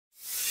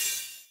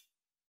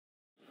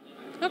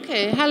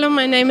Okay, hello,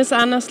 my name is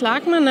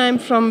Slagman. I'm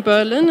from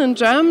Berlin in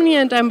Germany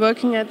and I'm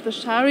working at the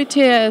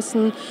Charite as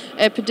an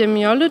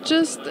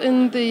epidemiologist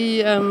in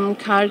the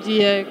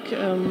cardiac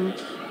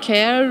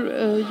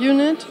care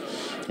unit.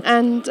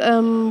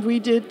 And we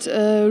did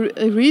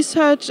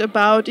research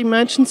about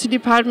emergency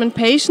department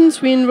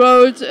patients. We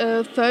enrolled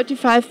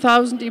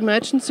 35,000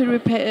 emergency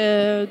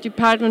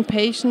department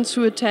patients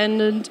who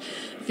attended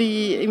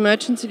the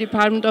emergency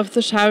department of the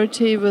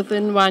Charite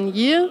within 1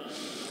 year.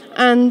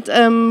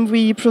 And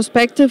we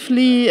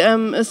prospectively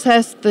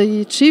assessed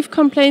the chief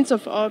complaints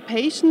of all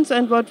patients.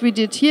 And what we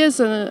did here is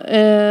an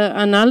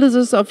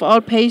analysis of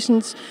all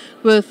patients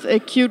with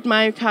acute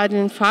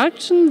myocardial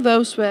infarction.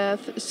 Those were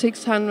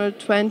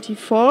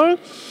 624.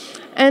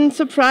 And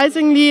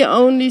surprisingly,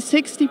 only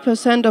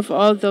 60% of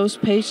all those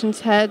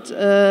patients had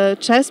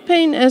chest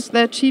pain as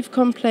their chief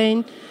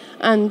complaint.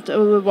 And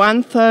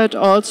 1/3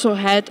 also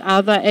had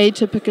other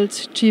atypical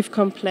chief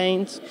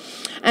complaints.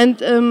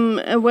 And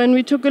when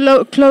we took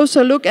a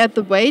closer look at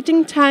the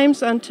waiting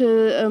times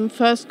until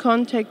first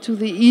contact to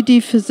the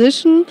ED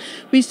physician,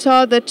 we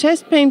saw that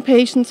chest pain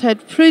patients had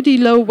pretty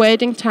low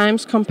waiting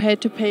times compared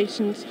to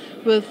patients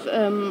with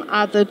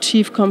other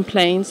chief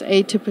complaints,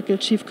 atypical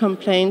chief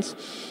complaints.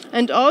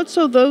 And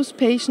also those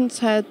patients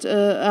had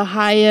a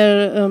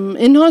higher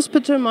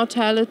in-hospital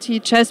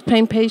mortality. Chest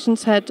pain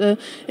patients had an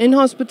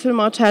in-hospital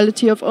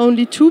mortality of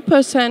only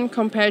 2%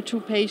 compared to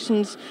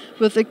patients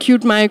with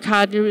acute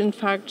myocardial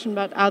infarction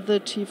but other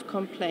chief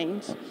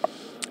complaints.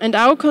 And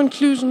our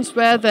conclusions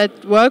were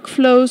that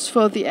workflows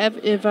for the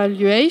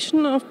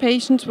evaluation of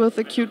patients with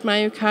acute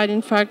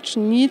myocardial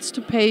infarction needs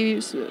to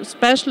pay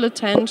special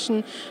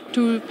attention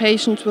to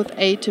patients with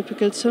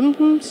atypical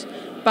symptoms.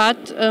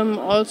 But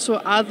also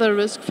other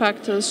risk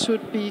factors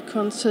should be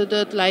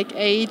considered, like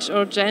age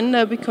or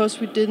gender, because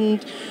we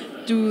didn't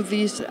do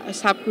these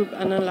subgroup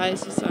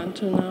analyses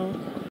until now.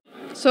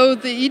 So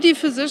the ED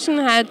physician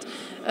had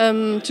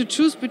to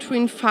choose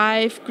between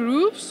 5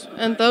 groups,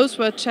 and those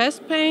were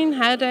chest pain,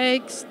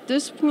 headaches,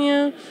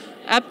 dyspnea,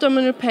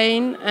 abdominal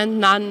pain,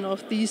 and none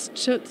of these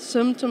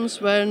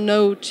symptoms were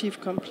no chief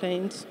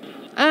complaints.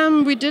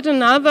 We did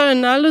another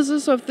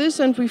analysis of this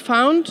and we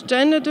found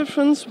gender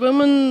difference.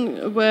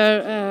 Women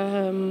were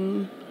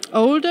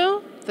older.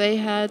 They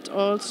had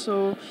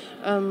also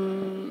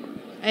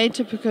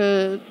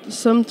atypical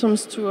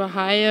symptoms to a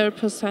higher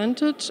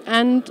percentage,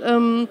 and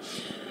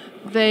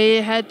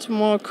they had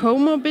more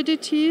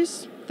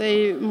comorbidities.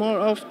 They more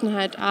often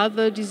had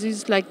other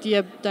diseases like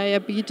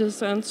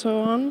diabetes and so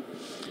on.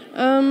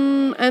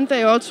 And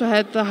they also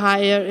had the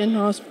higher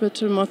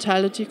in-hospital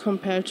mortality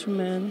compared to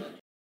men.